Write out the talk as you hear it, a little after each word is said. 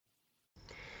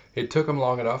It took them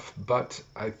long enough, but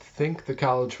I think the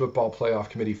College Football Playoff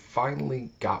Committee finally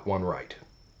got one right.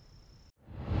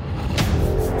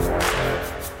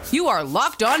 You are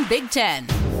Locked On Big Ten,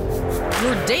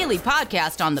 your daily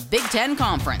podcast on the Big Ten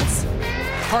Conference.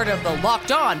 Part of the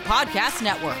Locked On Podcast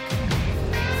Network,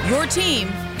 your team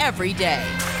every day.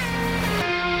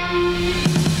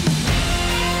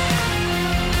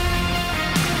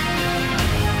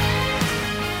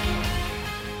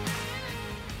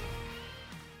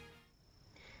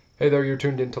 Hey there, you're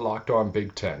tuned into Locked On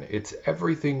Big Ten. It's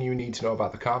everything you need to know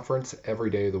about the conference every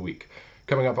day of the week.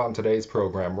 Coming up on today's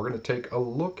program, we're going to take a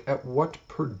look at what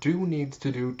Purdue needs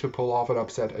to do to pull off an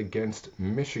upset against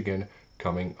Michigan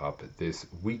coming up this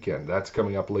weekend. That's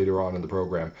coming up later on in the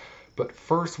program. But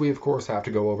first, we of course have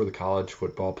to go over the college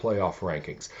football playoff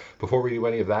rankings. Before we do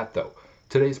any of that, though,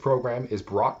 today's program is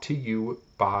brought to you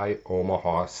by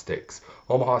Omaha Steaks.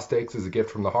 Omaha Steaks is a gift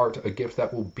from the heart, a gift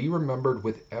that will be remembered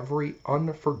with every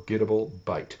unforgettable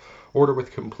bite. Order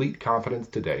with complete confidence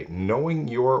today, knowing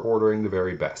you're ordering the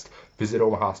very best. Visit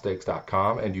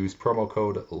omahasteaks.com and use promo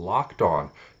code LOCKEDON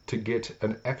to get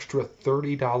an extra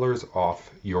 $30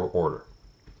 off your order.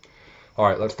 All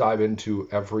right, let's dive into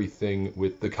everything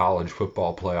with the college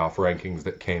football playoff rankings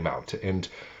that came out. And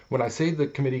when I say the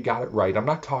committee got it right, I'm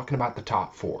not talking about the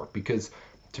top four, because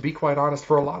to be quite honest,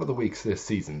 for a lot of the weeks this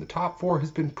season, the top four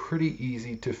has been pretty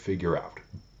easy to figure out.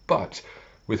 But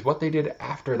with what they did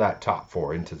after that top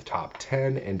four into the top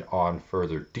 10 and on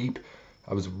further deep,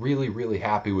 I was really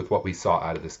happy with what we saw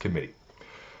out of this committee.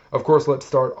 Of course, let's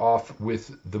start off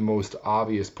with the most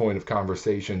obvious point of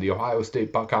conversation. The Ohio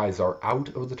State Buckeyes are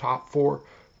out of the top four,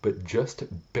 but just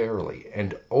barely,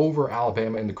 and over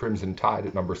Alabama and the Crimson Tide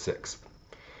at number 6.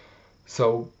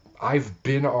 So I've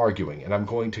been arguing, and I'm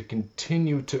going to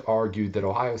continue to argue, that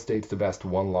Ohio State's the best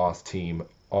one-loss team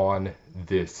on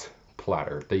this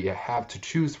platter that you have to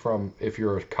choose from if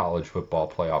you're a college football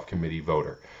playoff committee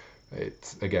voter.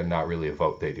 It's, again, not really a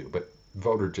vote they do, but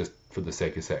voter just for the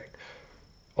sake of saying.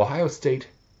 Ohio State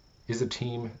is a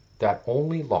team that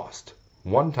only lost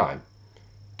one time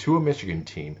to a Michigan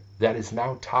team that is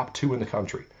now top 2 in the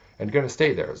country and going to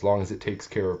stay there as long as it takes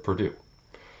care of Purdue.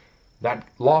 That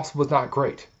loss was not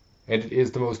great, and it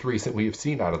is the most recent we have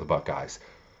seen out of the Buckeyes.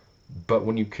 But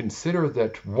when you consider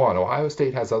that, one, Ohio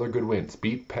State has other good wins,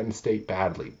 beat Penn State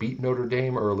badly, beat Notre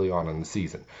Dame early on in the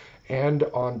season, and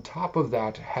on top of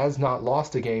that has not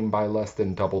lost a game by less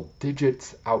than double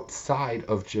digits outside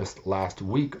of just last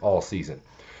week all season.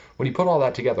 When you put all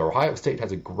that together, Ohio State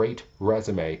has a great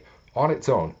resume on its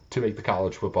own to make the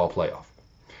college football playoff.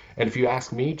 And if you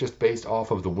ask me, just based off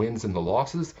of the wins and the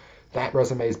losses, that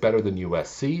resume is better than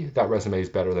USC, that resume is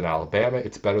better than Alabama,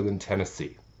 it's better than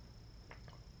Tennessee.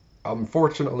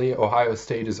 Unfortunately, Ohio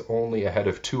State is only ahead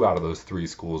of 2 out of those 3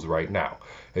 schools right now,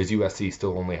 as USC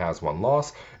still only has 1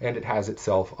 loss, and it has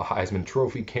itself a Heisman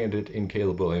Trophy candidate in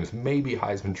Caleb Williams, maybe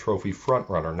Heisman Trophy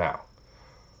frontrunner now.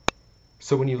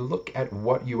 So when you look at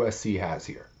what USC has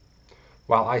here,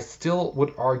 while I still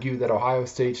would argue that Ohio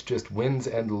State's just wins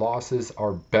and losses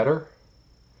are better,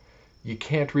 you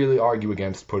can't really argue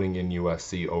against putting in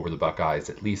USC over the Buckeyes,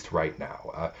 at least right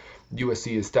now.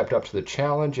 USC has stepped up to the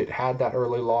challenge. It had that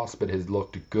early loss, but has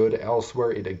looked good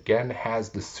elsewhere. It again has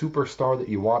the superstar that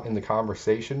you want in the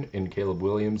conversation in Caleb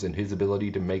Williams and his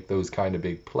ability to make those kind of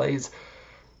big plays.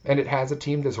 And it has a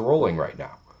team that's rolling right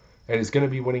now and is going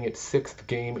to be winning its 6th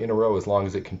game in a row as long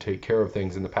as it can take care of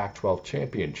things in the Pac-12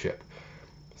 championship.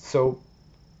 So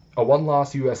a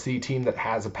one-loss USC team that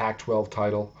has a Pac-12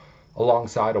 title,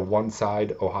 alongside a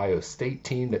one-side Ohio State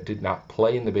team that did not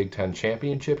play in the Big Ten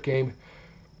championship game,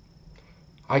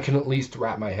 I can at least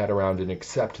wrap my head around and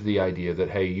accept the idea that,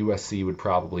 hey, USC would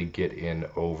probably get in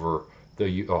over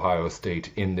the Ohio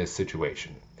State in this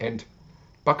situation. And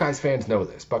Buckeyes fans know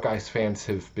this. Buckeyes fans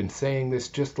have been saying this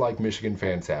just like Michigan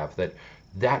fans have,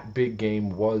 that big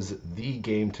game was the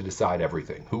game to decide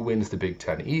everything. Who wins the Big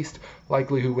Ten East,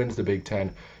 likely who wins the Big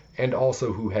Ten, and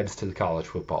also who heads to the college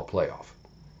football playoff.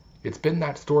 It's been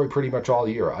that story pretty much all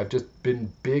year. I've just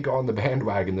been big on the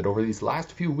bandwagon that over these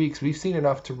last few weeks we've seen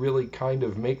enough to really kind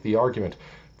of make the argument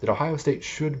that Ohio State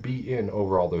should be in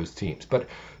over all those teams. But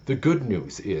the good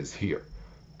news is here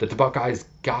that the Buckeyes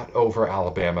got over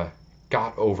Alabama,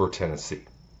 got over Tennessee,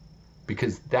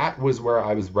 because that was where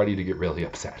I was ready to get really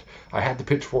upset. I had the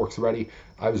pitchforks ready.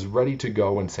 I was ready to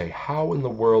go and say, how in the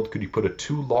world could you put a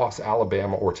 2-loss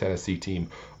Alabama or Tennessee team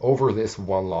over this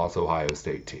 1-loss Ohio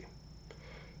State team?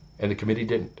 And the committee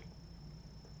didn't.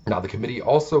 Now, the committee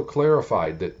also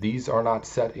clarified that these are not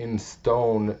set in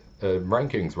stone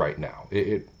rankings right now.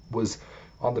 It was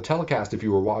On the telecast, if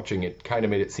you were watching, it kind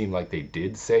of made it seem like they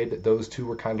did say that those two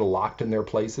were kind of locked in their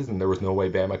places and there was no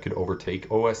way Bama could overtake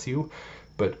OSU.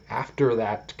 But after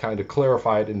that kind of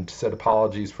clarified and said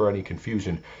apologies for any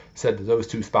confusion, said that those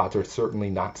two spots are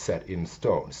certainly not set in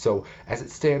stone. So as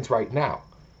it stands right now,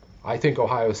 I think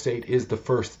Ohio State is the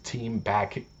first team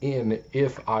back in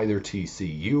if either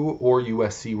TCU or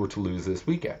USC were to lose this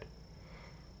weekend.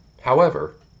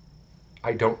 However,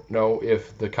 I don't know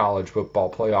if the College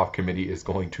Football Playoff Committee is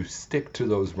going to stick to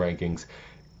those rankings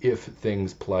if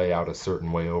things play out a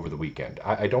certain way over the weekend.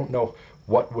 I don't know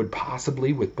what would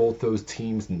possibly, with both those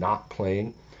teams not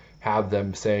playing, have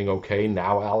them saying, okay,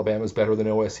 now Alabama's better than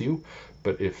OSU.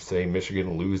 But if, say,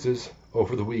 Michigan loses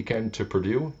over the weekend to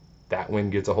Purdue, that win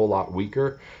gets a whole lot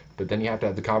weaker. But then you have to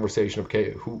have the conversation of,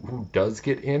 okay, who does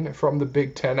get in from the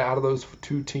Big Ten out of those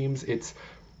two teams? It's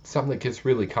something that gets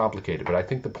really complicated. But I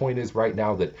think the point is right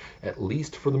now that, at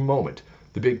least for the moment,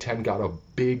 the Big Ten got a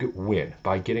big win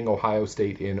by getting Ohio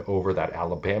State in over that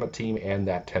Alabama team and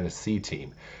that Tennessee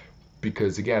team.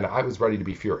 Because, again, I was ready to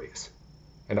be furious.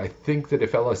 And I think that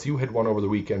if LSU had won over the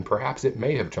weekend, perhaps it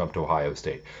may have jumped Ohio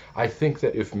State. I think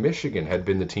that if Michigan had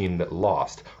been the team that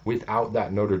lost without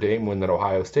that Notre Dame win that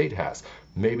Ohio State has,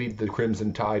 maybe the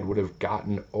Crimson Tide would have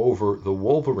gotten over the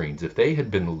Wolverines if they had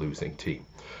been the losing team.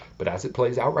 But as it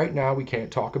plays out right now, we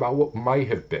can't talk about what might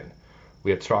have been.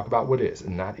 We have to talk about what is,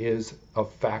 and that is a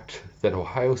fact that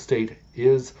Ohio State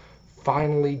is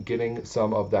finally getting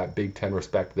some of that Big Ten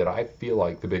respect that I feel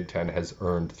like the Big Ten has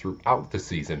earned throughout the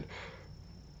season.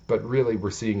 But really,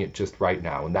 we're seeing it just right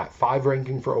now. And that 5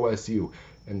 ranking for OSU,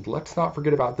 and let's not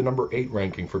forget about the number 8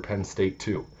 ranking for Penn State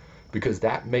too, because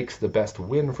that makes the best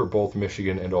win for both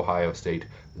Michigan and Ohio State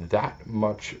that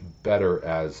much better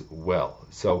as well.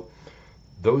 So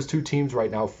those two teams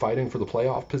right now fighting for the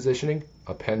playoff positioning,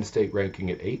 a Penn State ranking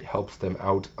at 8 helps them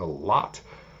out a lot.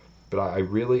 But I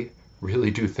really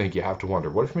do think you have to wonder,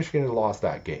 what if Michigan had lost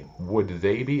that game? Would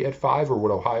they be at 5, or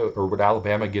would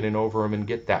Alabama get in over them and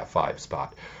get that 5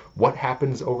 spot? What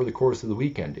happens over the course of the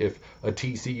weekend if a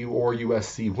TCU or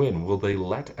USC win? Will they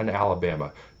let an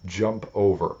Alabama jump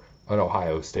over an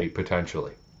Ohio State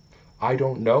potentially? I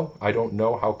don't know. I don't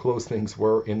know how close things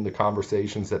were in the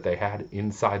conversations that they had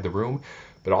inside the room.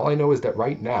 But all I know is that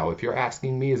right now, if you're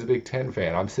asking me as a Big Ten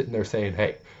fan, I'm sitting there saying,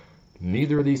 hey,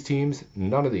 neither of these teams,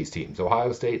 none of these teams,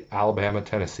 Ohio State, Alabama,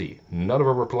 Tennessee, none of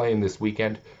them are playing this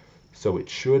weekend. So it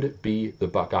should be the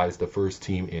Buckeyes, the first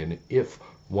team in, if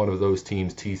one of those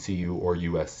teams, TCU or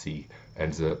USC,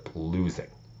 ends up losing.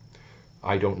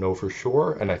 I don't know for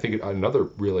sure. And I think another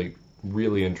really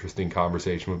interesting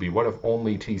conversation would be, what if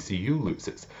only TCU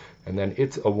loses? And then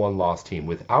it's a one-loss team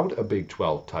without a Big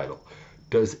 12 title.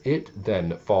 Does it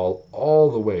then fall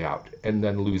all the way out and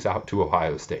then lose out to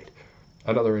Ohio State?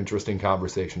 Another interesting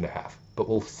conversation to have. But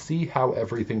we'll see how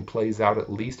everything plays out, at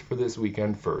least for this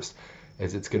weekend first,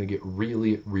 as it's going to get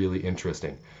really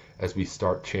interesting as we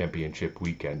start championship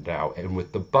weekend now, and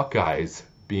with the Buckeyes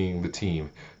being the team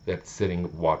that's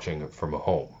sitting watching from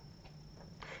home.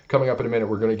 Coming up in a minute,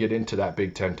 we're going to get into that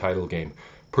Big Ten title game.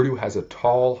 Purdue has a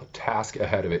tall task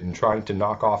ahead of it in trying to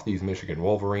knock off these Michigan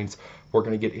Wolverines. We're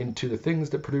going to get into the things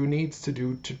that Purdue needs to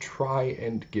do to try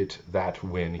and get that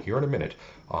win here in a minute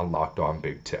on Locked On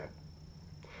Big Ten.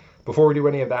 Before we do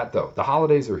any of that, though, the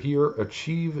holidays are here.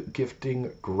 Achieve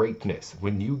gifting greatness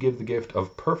when you give the gift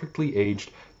of perfectly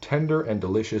aged, tender, and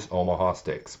delicious Omaha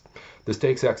steaks. The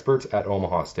steaks experts at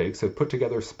Omaha Steaks have put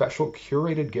together special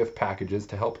curated gift packages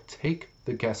to help take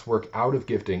the guesswork out of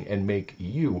gifting and make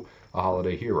you a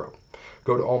holiday hero.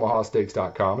 Go to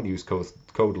omahasteaks.com and use code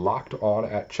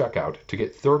LOCKEDON at checkout to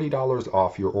get $30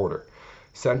 off your order.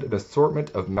 Send an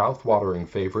assortment of mouth-watering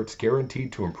favorites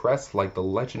guaranteed to impress, like the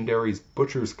legendary's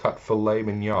Butcher's Cut Filet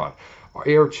Mignon,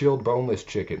 air-chilled boneless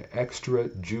chicken, extra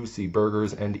juicy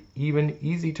burgers, and even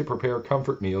easy-to-prepare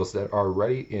comfort meals that are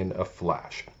ready in a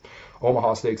flash.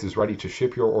 Omaha Steaks is ready to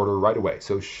ship your order right away,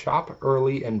 so shop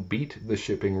early and beat the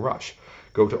shipping rush.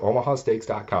 Go to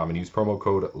omahasteaks.com and use promo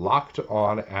code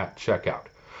LOCKEDON at checkout.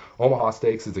 Omaha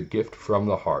Steaks is a gift from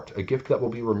the heart, a gift that will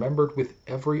be remembered with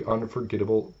every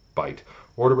unforgettable bite.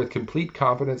 Order with complete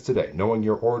confidence today, knowing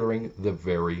you're ordering the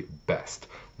very best.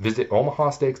 Visit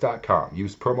omahasteaks.com.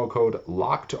 Use promo code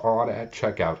LOCKEDON at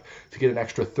checkout to get an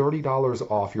extra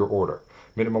 $30 off your order.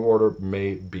 Minimum order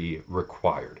may be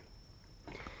required.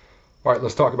 All right,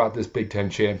 let's talk about this Big Ten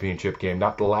championship game.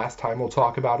 Not the last time we'll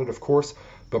talk about it, of course,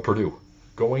 but Purdue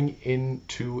going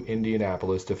into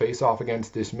Indianapolis to face off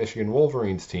against this Michigan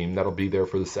Wolverines team that'll be there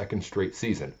for the second straight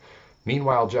season.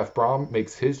 Meanwhile, Jeff Brom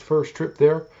makes his first trip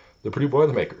there. The Purdue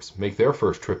Boilermakers make their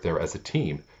first trip there as a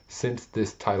team since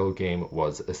this title game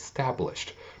was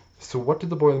established. So what did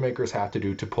the Boilermakers have to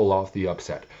do to pull off the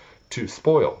upset, to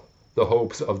spoil the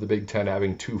hopes of the Big Ten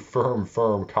having two firm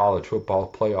college football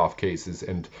playoff cases,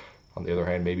 and on the other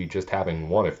hand, maybe just having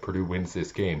one if Purdue wins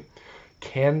this game?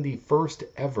 Can the first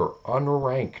ever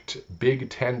unranked Big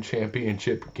Ten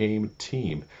championship game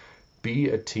team be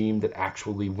a team that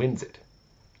actually wins it?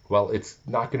 Well, it's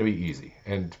not going to be easy.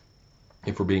 And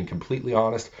if we're being completely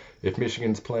honest, if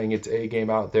Michigan's playing its A game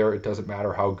out there, it doesn't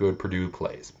matter how good Purdue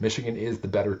plays. Michigan is the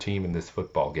better team in this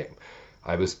football game.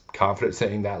 I was confident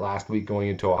saying that last week going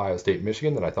into Ohio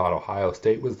State-Michigan, that I thought Ohio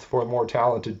State was the far more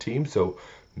talented team, so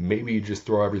maybe you just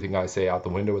throw everything I say out the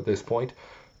window at this point.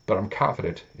 But I'm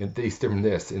confident, at least in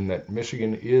this, in that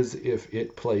Michigan is, if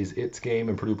it plays its game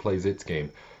and Purdue plays its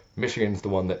game, Michigan's the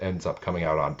one that ends up coming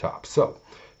out on top. So,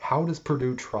 how does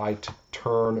Purdue try to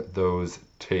turn those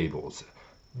tables?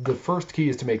 The first key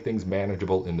is to make things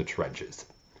manageable in the trenches.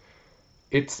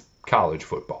 It's college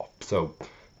football, so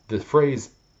the phrase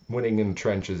winning in the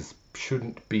trenches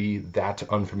shouldn't be that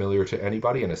unfamiliar to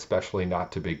anybody, and especially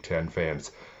not to Big Ten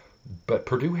fans. But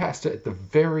Purdue has to, at the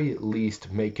very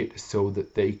least, make it so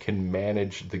that they can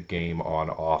manage the game on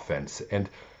offense, and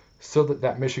so that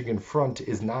that Michigan front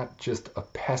is not just a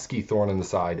pesky thorn in the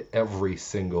side every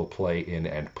single play in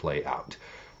and play out.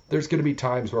 There's going to be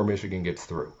times where Michigan gets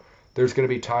through. There's going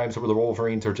to be times where the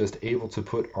Wolverines are just able to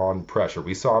put on pressure.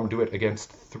 We saw them do it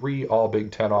against 3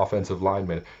 All-Big Ten offensive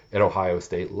linemen at Ohio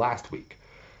State last week.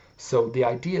 So the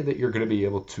idea that you're going to be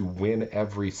able to win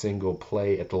every single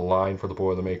play at the line for the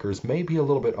Boilermakers may be a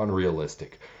little bit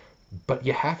unrealistic, but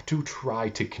you have to try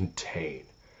to contain.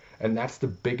 And that's the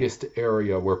biggest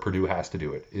area where Purdue has to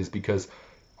do it, is because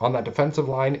on that defensive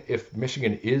line, if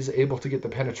Michigan is able to get the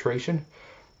penetration,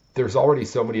 there's already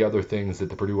so many other things that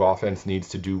the Purdue offense needs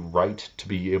to do right to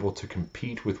be able to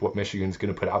compete with what Michigan's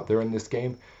going to put out there in this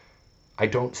game. I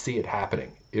don't see it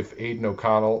happening if Aiden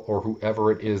O'Connell or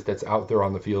whoever it is that's out there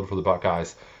on the field for the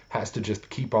Buckeyes has to just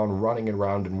keep on running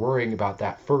around and worrying about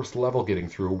that first level getting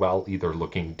through while either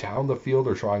looking down the field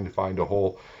or trying to find a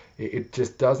hole. It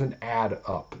just doesn't add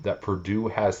up that Purdue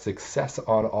has success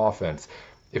on offense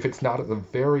if it's not at the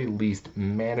very least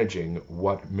managing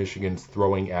what Michigan's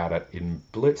throwing at it in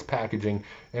blitz packaging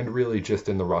and really just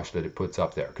in the rush that it puts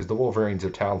up there, because the Wolverines are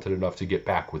talented enough to get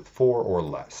back with 4 or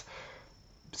less.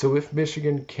 So if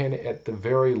Michigan can at the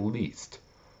very least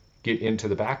get into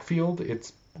the backfield,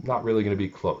 it's not really going to be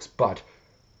close. But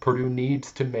Purdue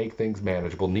needs to make things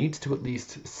manageable, needs to at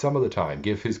least some of the time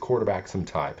give his quarterback some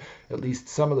time, at least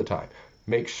some of the time.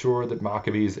 Make sure that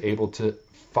Maccabi is able to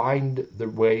find the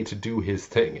way to do his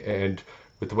thing. And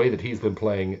with the way that he's been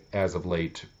playing as of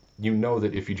late, you know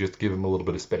that if you just give him a little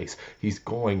bit of space, he's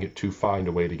going to find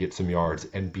a way to get some yards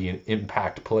and be an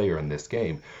impact player in this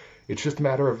game. It's just a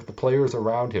matter of the players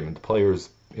around him and the players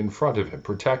in front of him,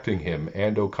 protecting him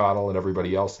and O'Connell and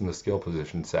everybody else in the skill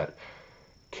position set.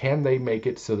 Can they make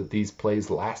it so that these plays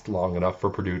last long enough for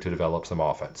Purdue to develop some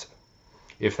offense?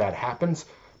 If that happens,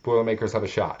 Boilermakers have a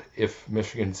shot. If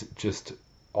Michigan's just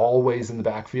always in the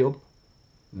backfield,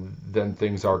 then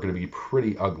things are going to be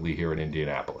pretty ugly here in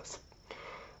Indianapolis.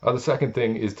 The second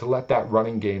thing is to let that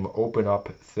running game open up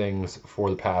things for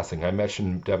the passing. I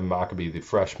mentioned Devin Maccabi, the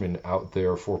freshman out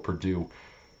there for Purdue.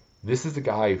 This is a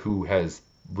guy who has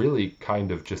really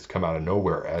kind of just come out of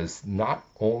nowhere as not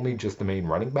only just the main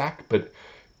running back, but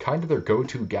kind of their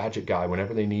go-to gadget guy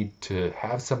whenever they need to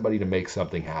have somebody to make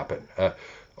something happen.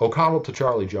 O'Connell to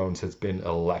Charlie Jones has been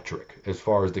electric as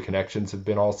far as the connections have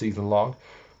been all season long.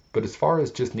 But as far as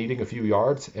just needing a few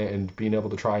yards and being able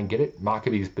to try and get it,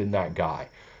 Maccabi's been that guy.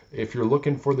 If you're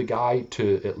looking for the guy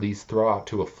to at least throw out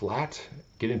to a flat,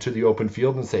 get into the open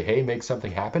field and say, hey, make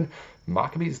something happen,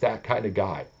 Maccabi's that kind of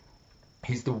guy.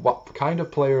 He's the kind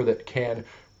of player that can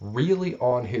really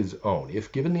on his own,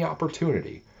 if given the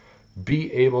opportunity,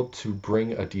 be able to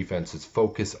bring a defense's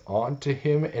focus onto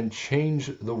him and change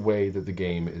the way that the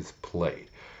game is played.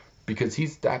 Because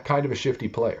he's that kind of a shifty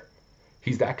player.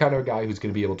 He's that kind of guy who's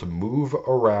going to be able to move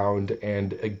around,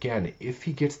 and again, if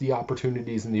he gets the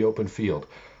opportunities in the open field,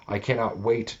 I cannot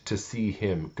wait to see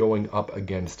him going up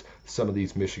against some of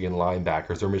these Michigan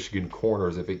linebackers or Michigan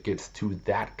corners if it gets to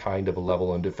that kind of a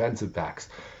level in defensive backs.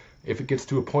 If it gets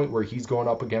to a point where he's going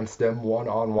up against them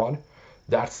one-on-one,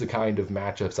 that's the kind of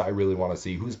matchups I really want to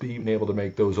see. Who's being able to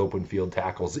make those open field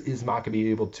tackles? Is Maccabi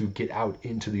able to get out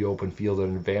into the open field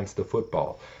and advance the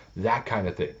football? That kind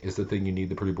of thing is the thing you need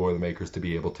the Purdue Boilermakers to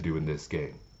be able to do in this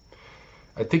game.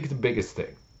 I think the biggest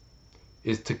thing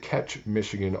is to catch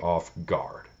Michigan off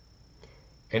guard.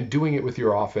 And doing it with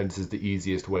your offense is the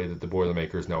easiest way that the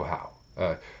Boilermakers know how.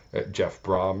 Jeff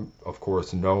Brom, of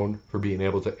course, known for being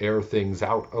able to air things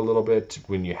out a little bit.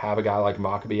 When you have a guy like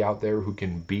Mockbee out there who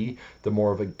can be the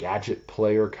more of a gadget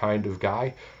player kind of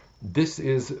guy, this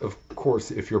is, of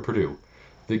course, if you're Purdue,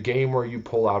 the game where you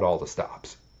pull out all the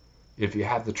stops. If you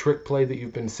have the trick play that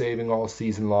you've been saving all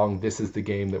season long, this is the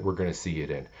game that we're going to see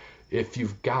it in. If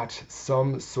you've got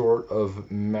some sort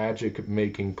of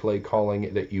magic-making play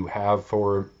calling that you have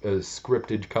for a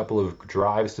scripted couple of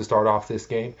drives to start off this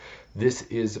game, this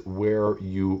is where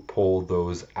you pull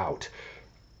those out.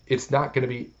 It's not going to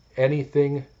be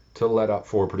anything to let up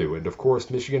for Purdue. And of course,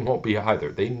 Michigan won't be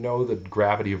either. They know the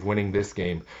gravity of winning this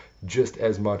game just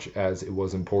as much as it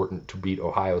was important to beat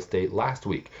Ohio State last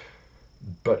week.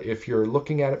 But if you're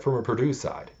looking at it from a Purdue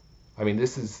side, I mean,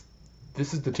 this is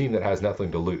the team that has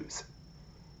nothing to lose.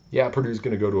 Yeah, Purdue's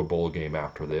going to go to a bowl game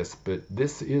after this, but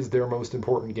this is their most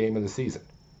important game of the season.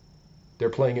 They're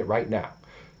playing it right now.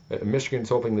 Michigan's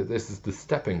hoping that this is the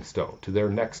stepping stone to their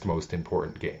next most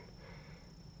important game.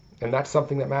 And that's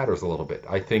something that matters a little bit.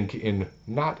 I think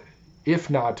if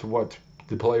not what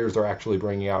the players are actually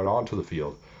bringing out onto the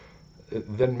field,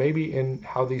 then maybe in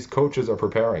how these coaches are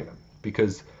preparing them.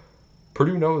 Because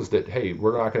Purdue knows that, hey,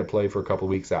 we're not going to play for a couple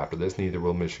weeks after this, neither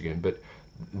will Michigan, but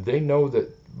they know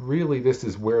that really this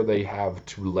is where they have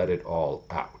to let it all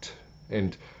out.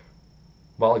 And,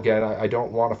 well, again, I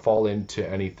don't want to fall into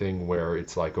anything where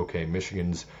it's like, okay,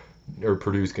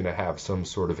 Purdue's going to have some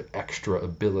sort of extra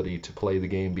ability to play the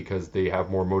game because they have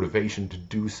more motivation to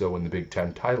do so in the Big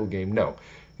Ten title game. No,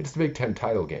 it's the Big Ten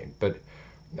title game. But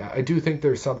I do think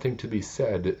there's something to be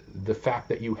said, the fact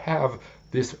that you have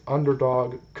this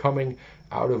underdog coming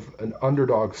out of an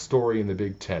underdog story in the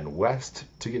Big Ten West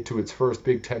to get to its first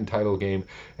Big Ten title game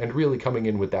and really coming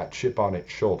in with that chip on its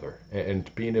shoulder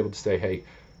and being able to say, hey,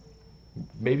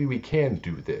 maybe we can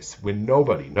do this when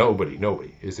nobody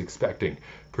is expecting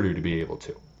Purdue to be able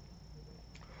to.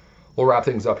 We'll wrap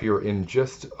things up here in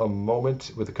just a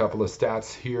moment with a couple of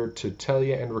stats here to tell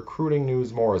you and recruiting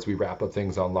news more as we wrap up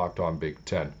things on Locked On Big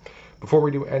Ten. Before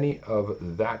we do any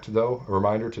of that, though, a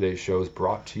reminder, today's show is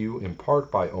brought to you in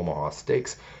part by Omaha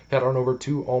Steaks. Head on over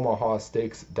to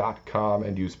omahasteaks.com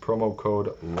and use promo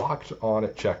code LOCKEDON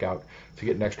at checkout to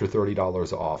get an extra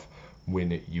 $30 off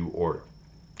when you order.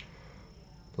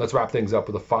 Let's wrap things up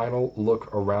with a final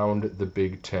look around the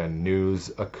Big Ten news.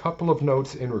 A couple of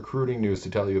notes in recruiting news to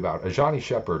tell you about. Ajani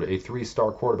Shepard, a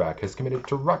 3-star quarterback, has committed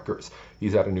to Rutgers.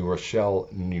 He's out of New Rochelle,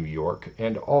 New York.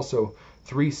 And also,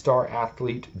 3-star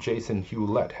athlete Jason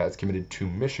Hewlett has committed to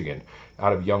Michigan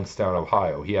out of Youngstown,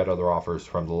 Ohio. He had other offers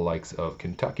from the likes of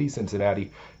Kentucky,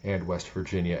 Cincinnati, and West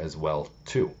Virginia as well,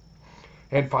 too.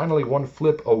 And finally, one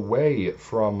flip away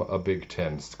from a Big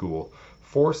Ten school.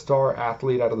 4-star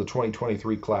athlete out of the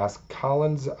 2023 class,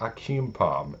 Collins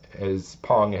Akimpong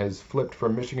has flipped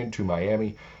from Michigan to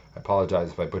Miami. I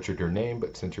apologize if I butchered your name,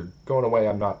 but since you're going away,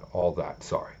 I'm not all that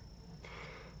sorry.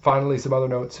 Finally, some other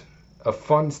notes. A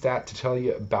fun stat to tell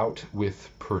you about with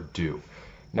Purdue.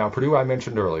 Now, Purdue, I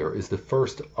mentioned earlier, is the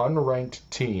first unranked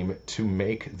team to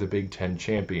make the Big Ten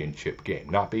championship game,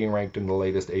 not being ranked in the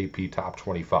latest AP Top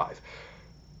 25.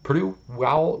 Purdue,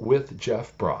 while with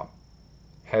Jeff Brom,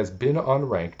 has been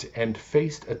unranked and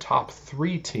faced a top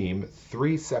 3 team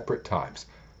 3 separate times.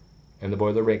 And the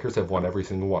Boilermakers have won every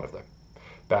single one of them.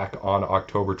 Back on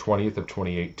October 20th of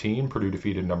 2018, Purdue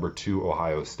defeated number 2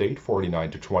 Ohio State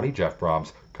 49-20. Jeff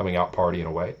Brom's coming out partying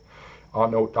away.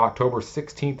 On October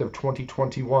 16th of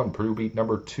 2021, Purdue beat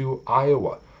number 2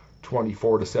 Iowa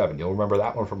 24-7. You'll remember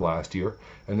that one from last year.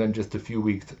 And then just a few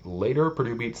weeks later,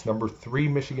 Purdue beats number 3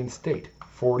 Michigan State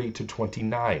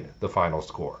 40-29, the final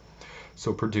score.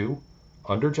 So Purdue,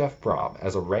 under Jeff Brom,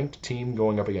 as a ranked team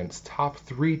going up against top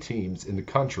 3 teams in the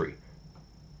country,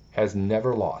 has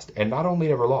never lost. And not only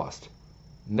never lost,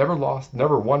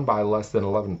 never won by less than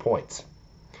 11 points.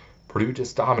 Purdue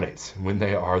just dominates when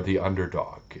they are the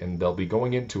underdog, and they'll be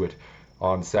going into it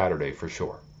on Saturday for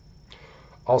sure.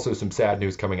 Also, some sad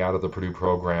news coming out of the Purdue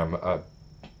program.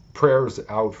 Prayers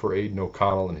out for Aiden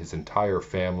O'Connell and his entire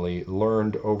family.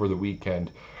 Learned over the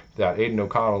weekend that Aiden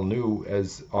O'Connell knew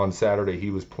as on Saturday he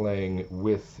was playing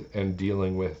with and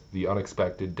dealing with the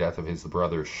unexpected death of his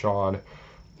brother Sean.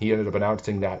 He ended up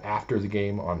announcing that after the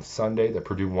game on Sunday that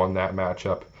Purdue won that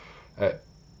matchup.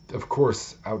 Of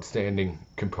course, outstanding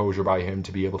composure by him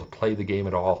to be able to play the game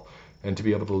at all and to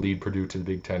be able to lead Purdue to the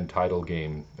Big Ten title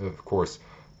game. Of course,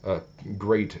 a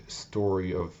great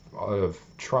story of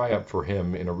triumph for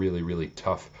him in a really, really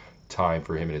tough time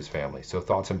for him and his family. So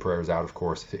thoughts and prayers out, of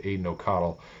course, to Aiden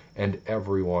O'Connell and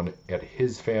everyone at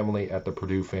his family, at the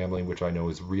Purdue family, which I know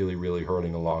is really, really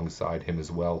hurting alongside him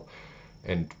as well.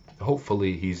 And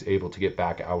hopefully he's able to get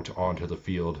back out onto the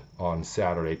field on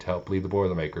Saturday to help lead the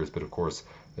Boilermakers, but of course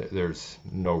there's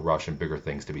no rush and bigger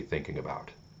things to be thinking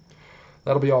about.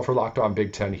 That'll be all for Locked On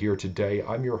Big Ten here today.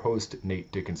 I'm your host,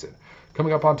 Nate Dickinson.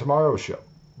 Coming up on tomorrow's show,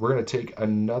 we're going to take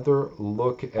another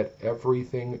look at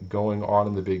everything going on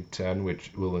in the Big Ten,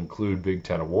 which will include Big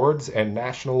Ten awards and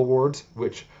national awards,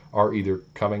 which are either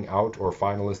coming out or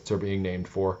finalists are being named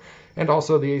for. And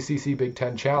also the ACC Big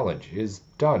Ten Challenge is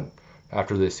done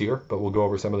after this year, but we'll go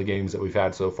over some of the games that we've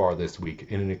had so far this week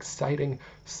in an exciting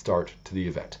start to the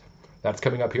event. That's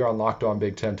coming up here on Locked On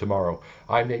Big Ten tomorrow.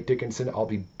 I'm Nate Dickinson. I'll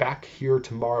be back here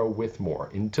tomorrow with more.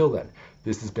 Until then,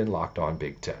 this has been Locked On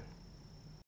Big Ten.